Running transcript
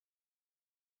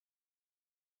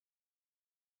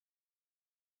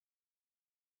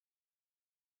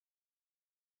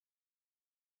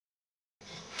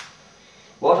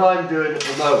What I'm doing at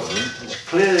the moment is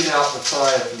clearing out the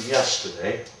fire from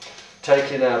yesterday,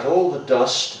 taking out all the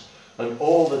dust and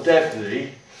all the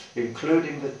debris,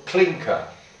 including the clinker,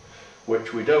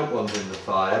 which we don't want in the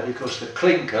fire because the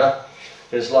clinker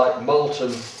is like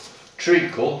molten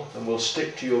treacle and will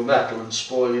stick to your metal and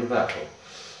spoil your metal.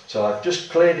 So I've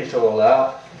just cleared it all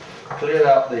out, cleared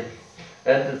out the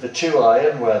end of the 2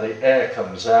 iron where the air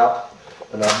comes out,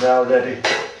 and I'm now ready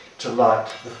to light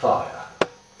the fire.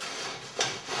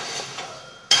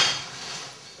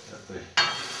 Get the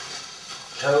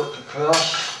coat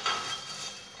across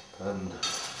and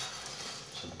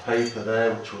some paper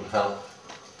there which will help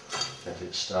get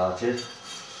it started.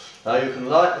 Now you can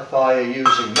light the fire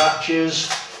using matches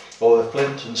or a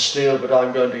flint and steel, but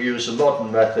I'm going to use the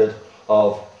modern method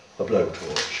of a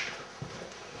blowtorch.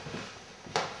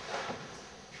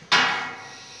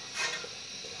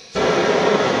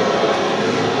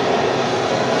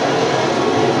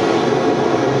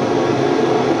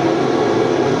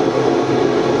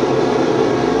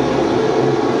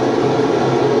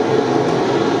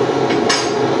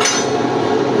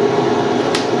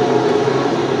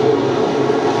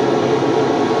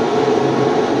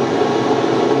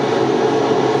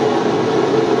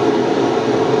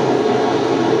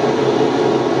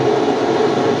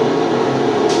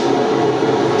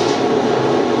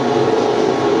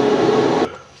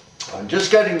 Just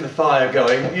getting the fire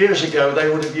going. Years ago they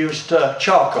would have used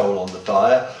charcoal on the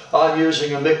fire. I'm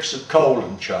using a mix of coal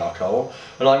and charcoal,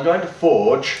 and I'm going to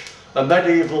forge a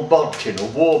medieval bodkin, a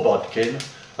war bodkin,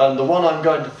 and the one I'm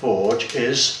going to forge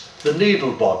is the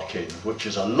needle bodkin, which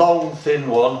is a long thin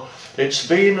one. It's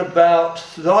been about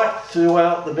right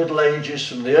throughout the Middle Ages,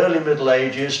 from the early Middle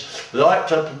Ages right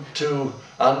up to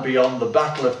and beyond the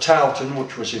Battle of Towton,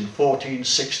 which was in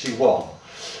 1461.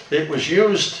 It was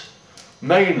used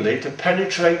mainly to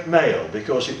penetrate mail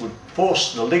because it would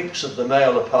force the links of the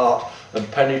mail apart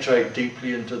and penetrate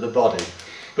deeply into the body.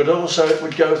 But also it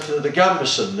would go through the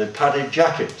gambeson, the padded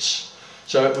jackets.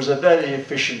 So it was a very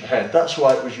efficient head. That's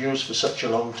why it was used for such a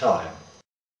long time.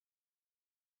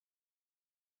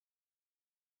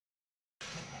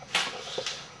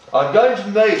 I'm going to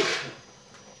make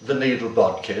the needle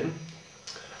bodkin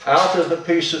out of a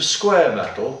piece of square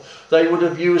metal. They would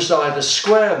have used either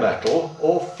square metal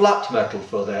or flat metal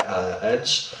for their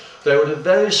arrowheads. They would have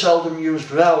very seldom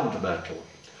used round metal.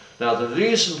 Now the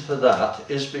reason for that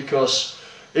is because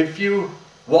if you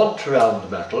want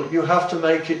round metal, you have to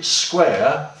make it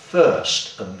square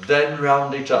first and then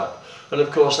round it up. And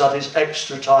of course that is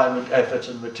extra time and effort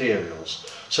and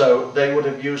materials. So they would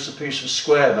have used a piece of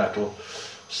square metal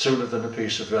sooner than a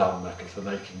piece of round metal for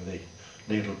making the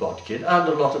needle bodkin, and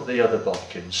a lot of the other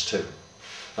bodkins too.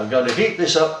 I'm going to heat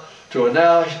this up to a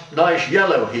nice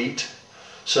yellow heat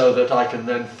so that I can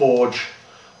then forge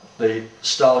the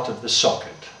start of the socket.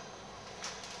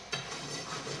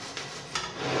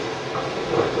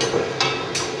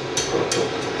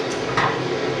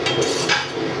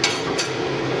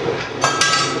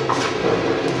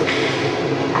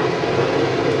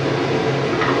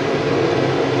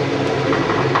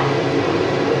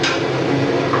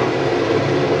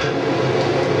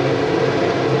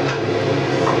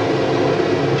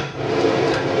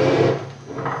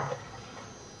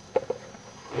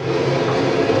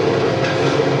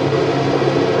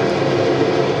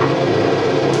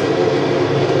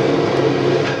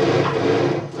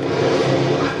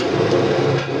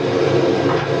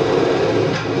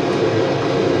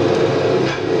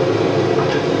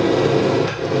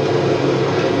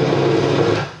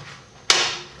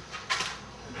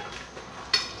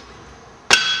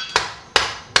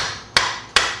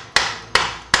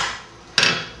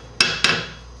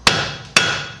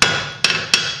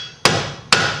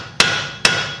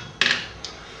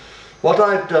 What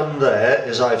I've done there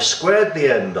is I've squared the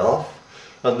end off,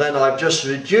 and then I've just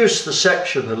reduced the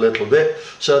section a little bit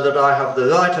so that I have the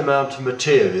right amount of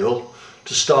material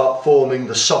to start forming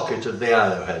the socket of the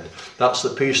arrowhead. That's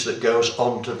the piece that goes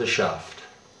onto the shaft.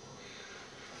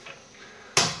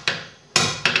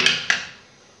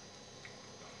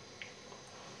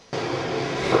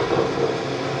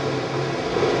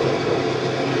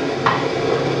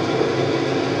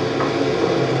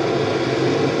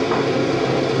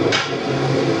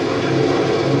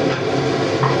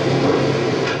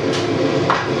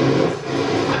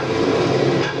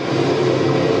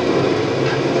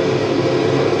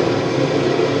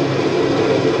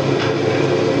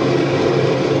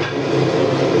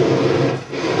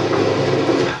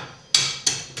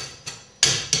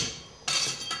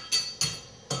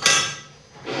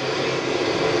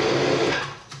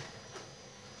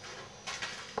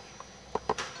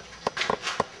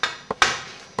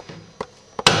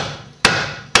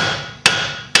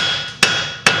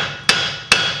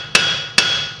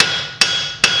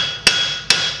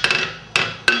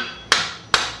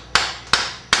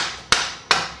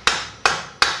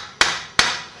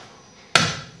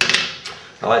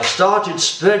 I've started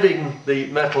spreading the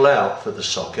metal out for the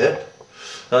socket,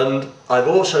 and I've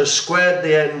also squared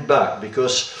the end back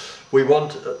because we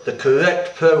want the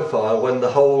correct profile when the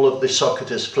whole of the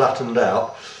socket is flattened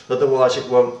out, otherwise it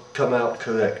won't come out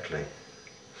correctly.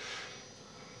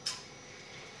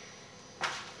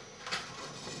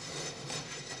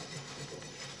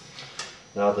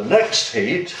 Now the next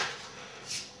heat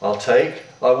I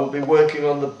will be working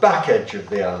on the back edge of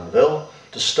the anvil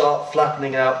to start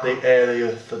flattening out the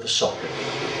area for the socket.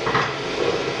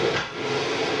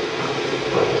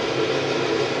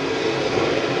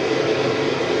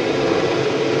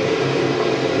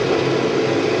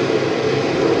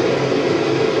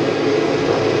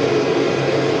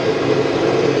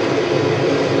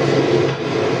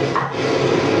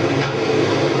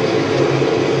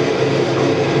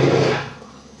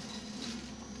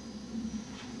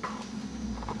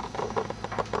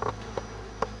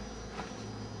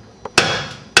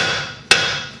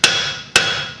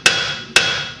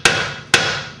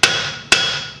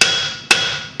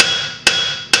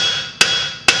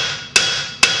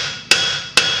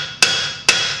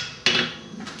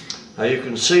 Now you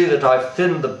can see that I've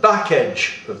thinned the back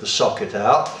edge of the socket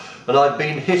out, and I've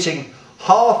been hitting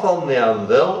half on the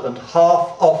anvil and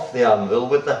half off the anvil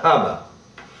with the hammer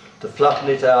to flatten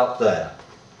it out there.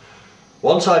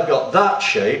 Once I've got that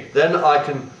shape, then I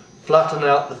can flatten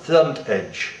out the front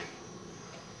edge.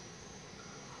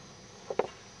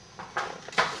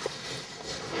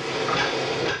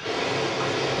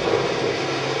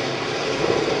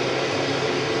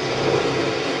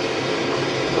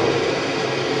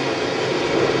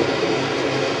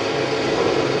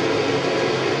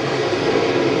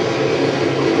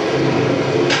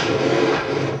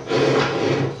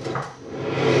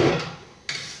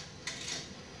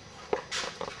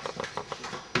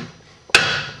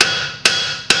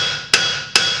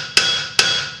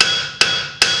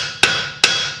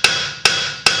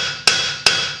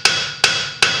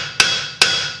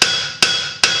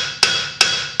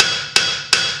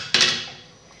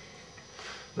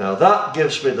 Now that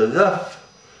gives me the rough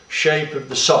shape of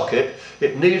the socket.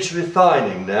 It needs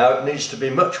refining now. It needs to be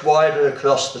much wider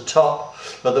across the top,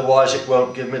 otherwise it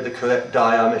won't give me the correct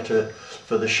diameter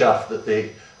for the shaft that the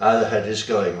arrowhead is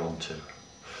going onto.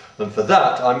 And for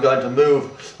that I'm going to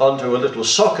move onto a little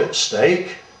socket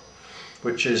stake,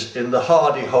 which is in the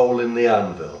hardy hole in the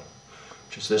anvil,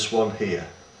 which is this one here.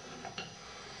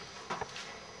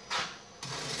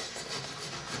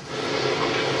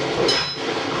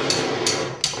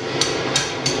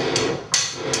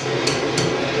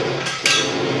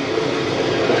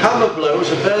 Hammer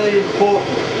blows are very important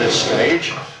at this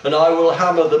stage, and I will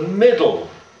hammer the middle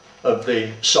of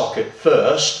the socket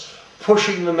first,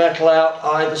 pushing the metal out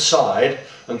either side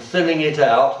and thinning it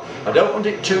out. I don't want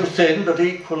it too thin, but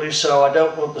equally so I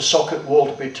don't want the socket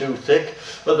wall to be too thick,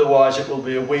 otherwise it will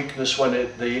be a weakness when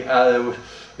the arrow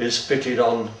is fitted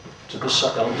onto the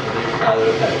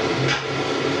arrowhead.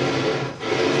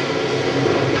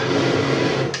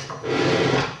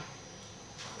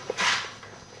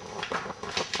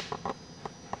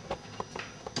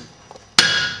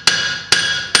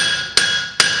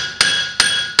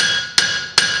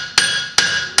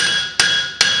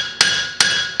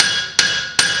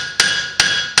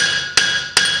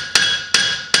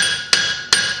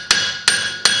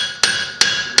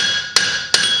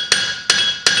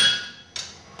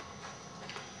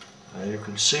 You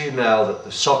can see now that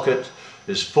the socket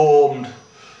is formed.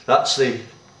 That's the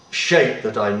shape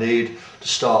that I need to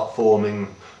start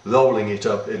forming, rolling it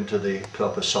up into the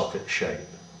proper socket shape.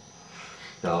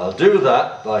 Now I'll do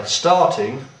that by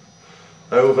starting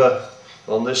over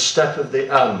on this step of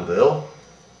the anvil,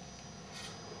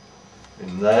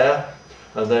 in there,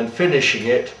 and then finishing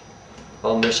it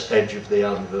on this edge of the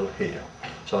anvil here.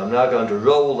 So I'm now going to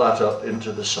roll that up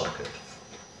into the socket.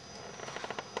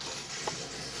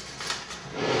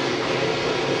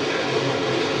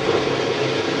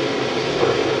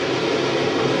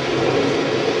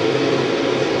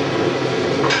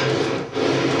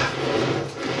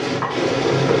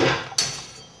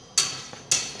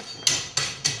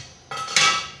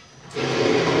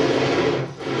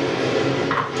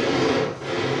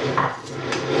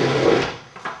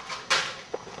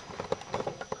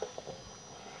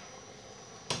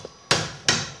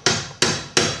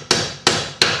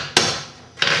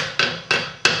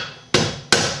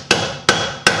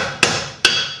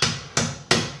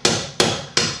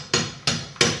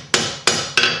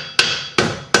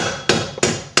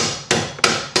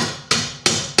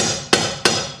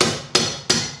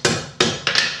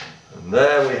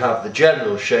 There we have the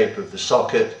general shape of the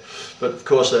socket, but of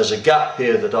course there's a gap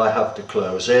here that I have to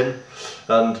close in,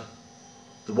 and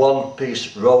the one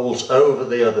piece rolls over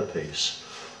the other piece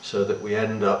so that we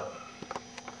end up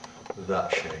with that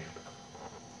shape.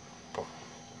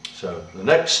 So the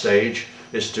next stage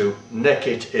is to neck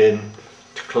it in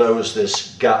to close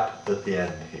this gap at the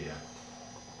end here.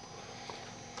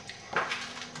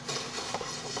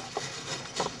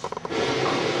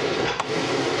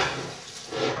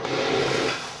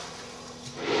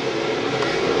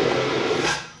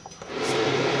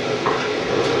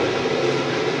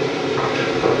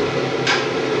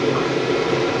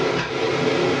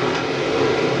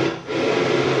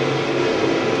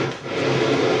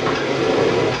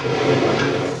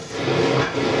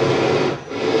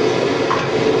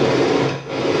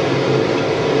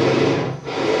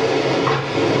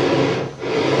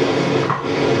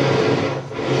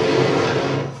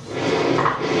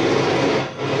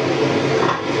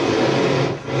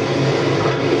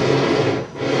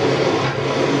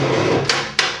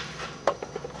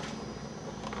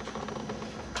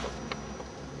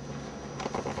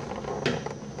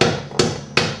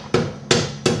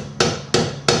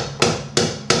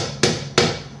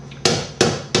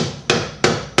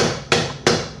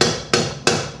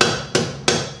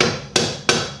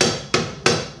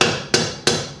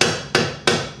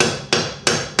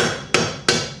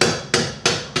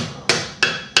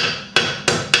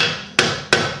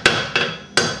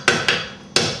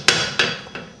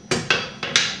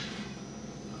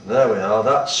 There we are,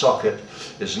 that socket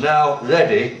is now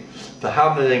ready for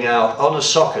hammering out on a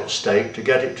socket stake to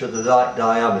get it to the right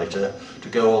diameter to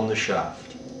go on the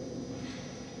shaft.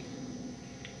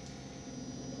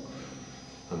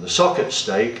 And the socket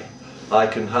stake, I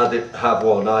can have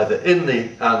one either in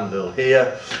the anvil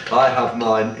here. I have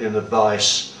mine in a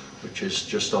vise which is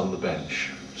just on the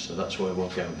bench, so that's where we'll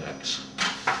go next.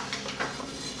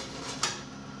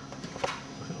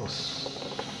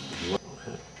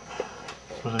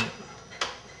 Right.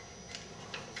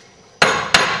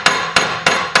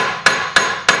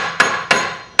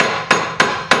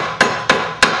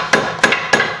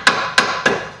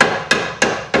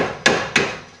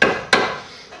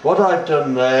 What I've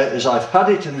done there is I've had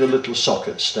it in the little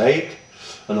socket stake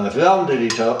and I've rounded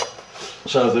it up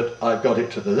so that I've got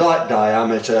it to the right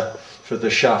diameter for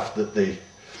the shaft that the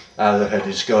arrowhead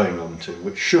is going onto,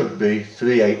 which should be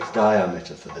 3/8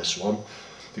 diameter for this one,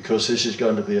 because this is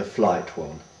going to be a flight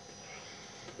one.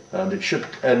 And it should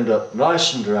end up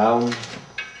nice and round,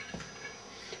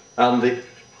 and the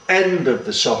end of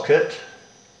the socket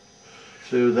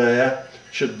through there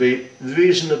should be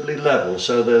reasonably level,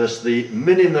 so there's the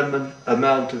minimum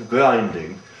amount of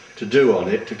grinding to do on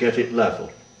it to get it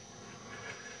level.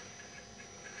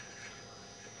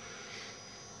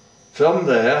 From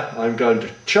there I'm going to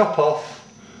chop off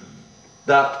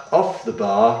that off the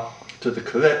bar to the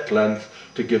correct length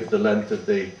to give the length of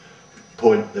the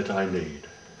point that I need.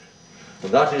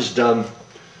 And that is done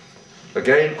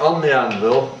again on the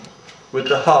anvil with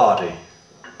the hardy,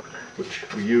 which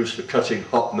we use for cutting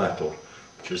hot metal,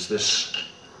 which is this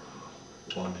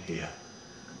one here.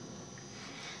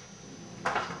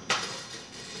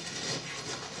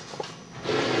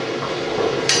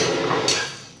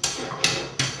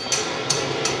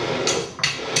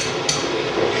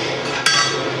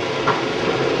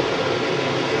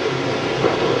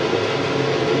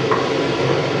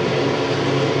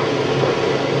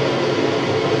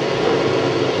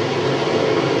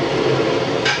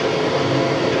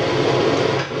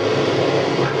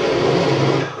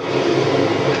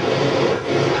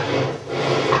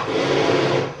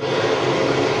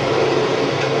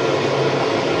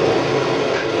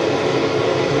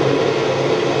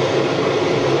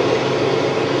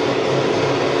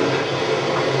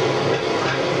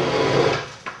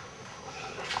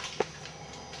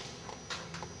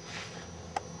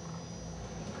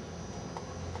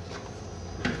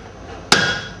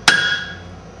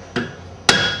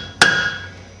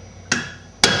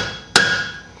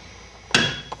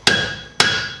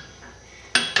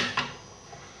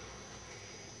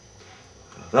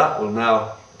 That will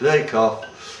now break off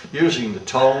using the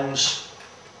tongs.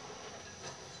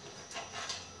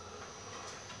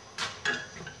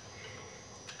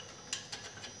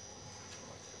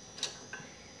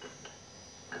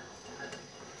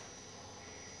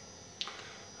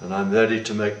 And I'm ready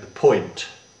to make the point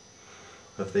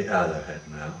of the arrowhead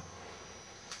now.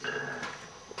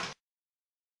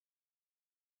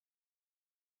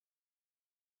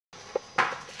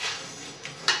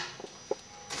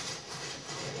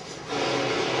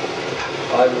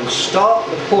 I will start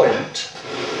the point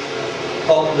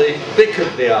on the bick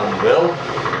of the anvil,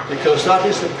 because that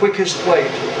is the quickest way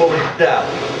to pull it down,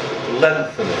 to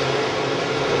lengthen it.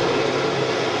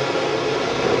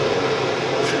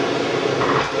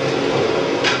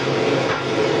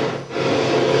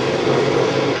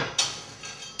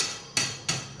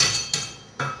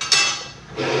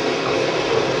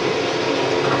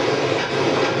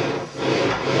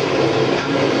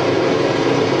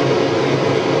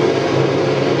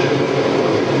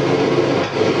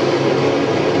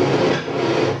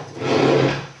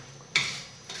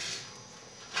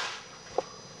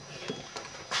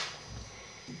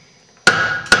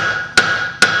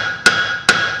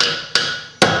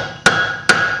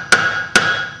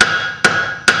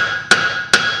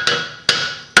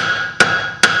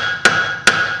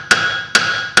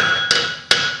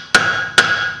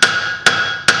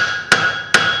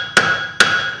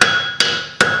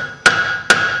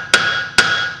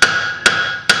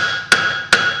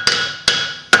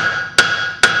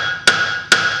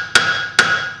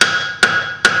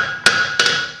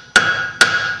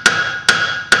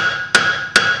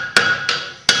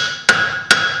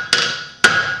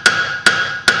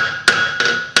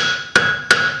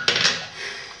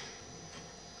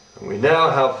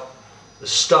 the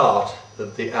start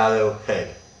of the arrow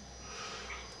head.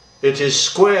 It is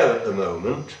square at the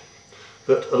moment,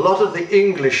 but a lot of the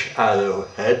English arrow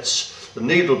heads, the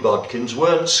needle bodkins,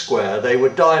 weren't square, they were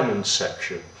diamond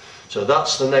section. So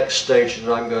that's the next stage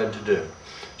that I'm going to do,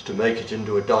 is to make it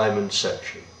into a diamond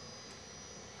section.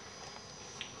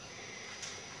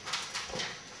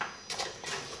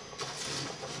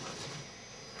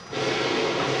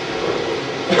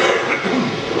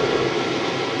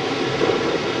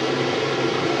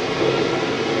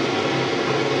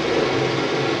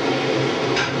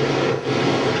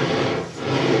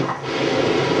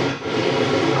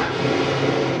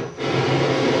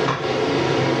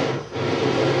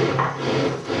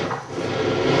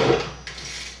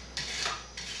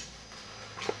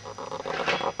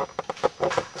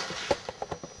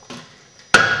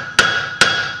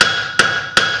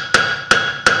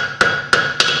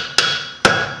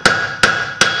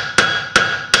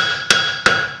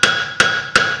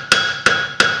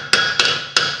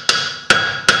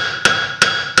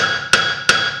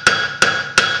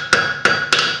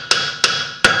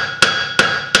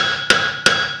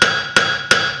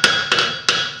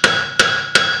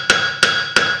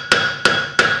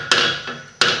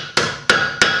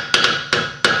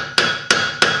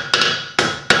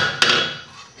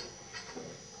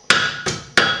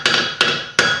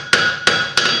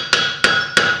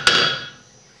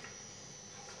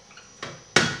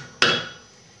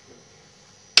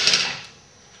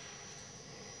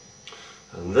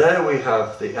 And there we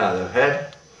have the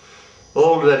arrowhead,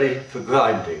 all ready for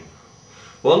grinding.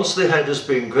 Once the head has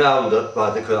been ground up by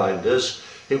the grinders,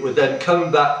 it would then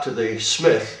come back to the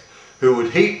smith, who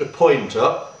would heat the point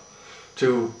up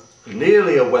to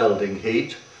nearly a welding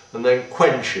heat and then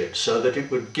quench it so that it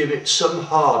would give it some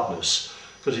hardness,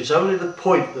 because it's only the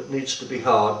point that needs to be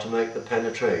hard to make the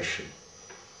penetration.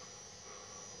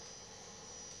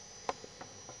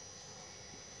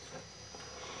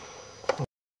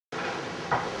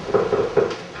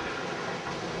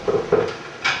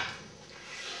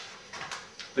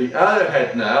 The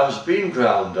arrowhead now has been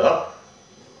ground up,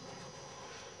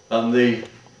 and the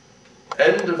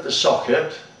end of the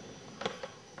socket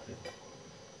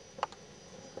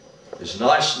is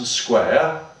nice and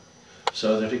square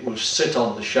so that it will sit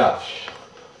on the shaft.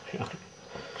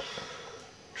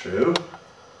 True.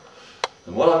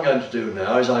 And what I'm going to do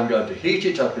now is I'm going to heat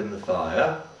it up in the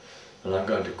fire, and I'm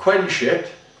going to quench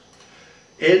it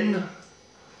in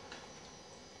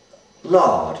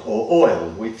lard or oil.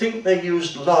 We think they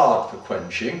used lard for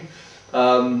quenching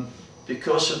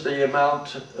because of the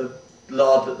amount of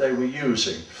lard that they were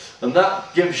using, and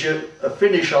that gives you a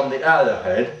finish on the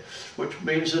arrowhead which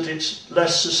means that it's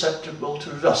less susceptible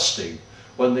to rusting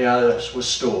when the arrows were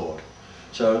stored.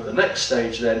 So the next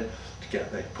stage then, to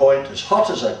get the point as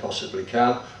hot as I possibly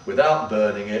can without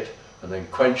burning it, and then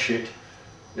quench it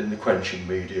in the quenching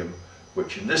medium,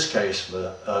 which in this case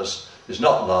for us is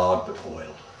not lard but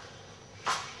oil.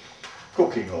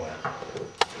 Cooking oil.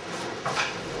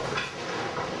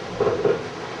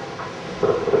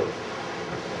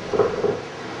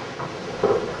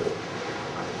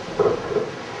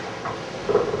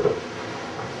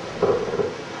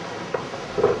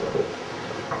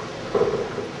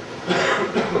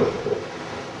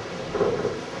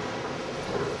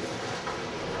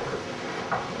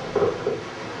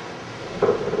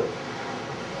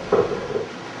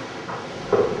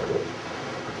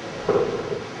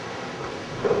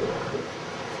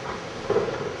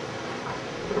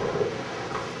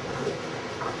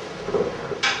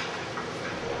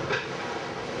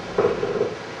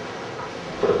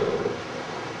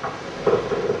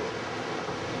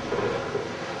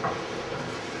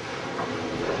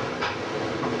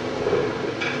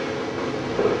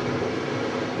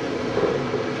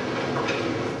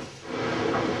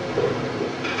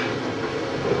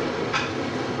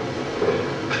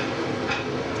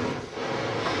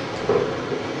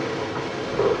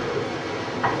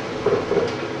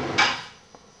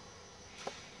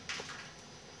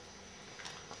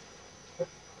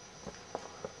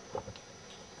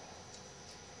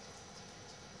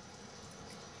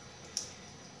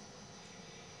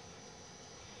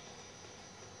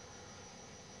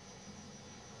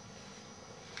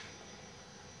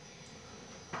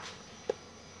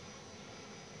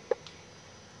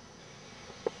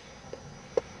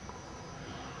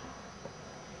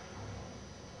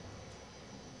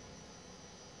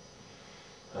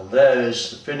 And there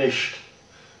is the finished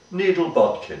needle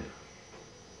bodkin.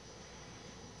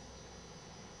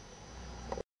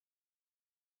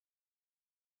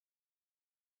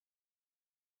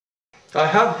 I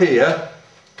have here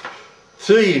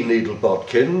 3 needle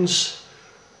bodkins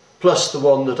plus the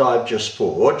one that I've just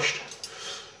forged,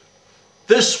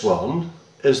 This one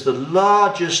is the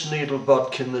largest needle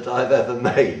bodkin that I've ever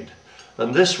made,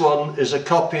 and this one is a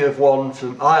copy of one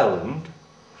from Ireland.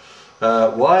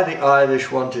 Why the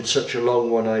Irish wanted such a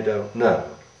long one, I don't know.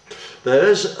 There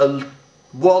is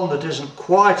one that isn't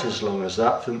quite as long as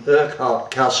that from Urquhart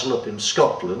Castle up in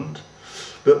Scotland,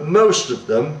 but most of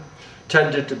them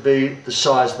tended to be the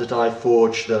size that I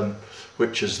forged them,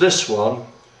 which is this one,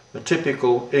 a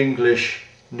typical English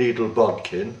needle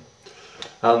bodkin,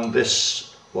 and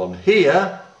this one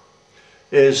here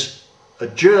is a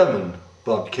German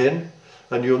bodkin,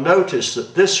 and you'll notice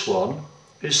that this one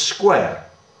is square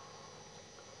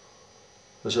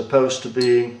as opposed to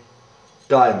being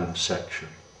diamond section.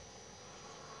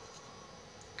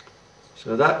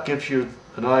 So that gives you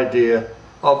an idea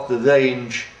of the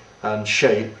range and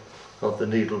shape of the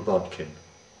needle bodkin.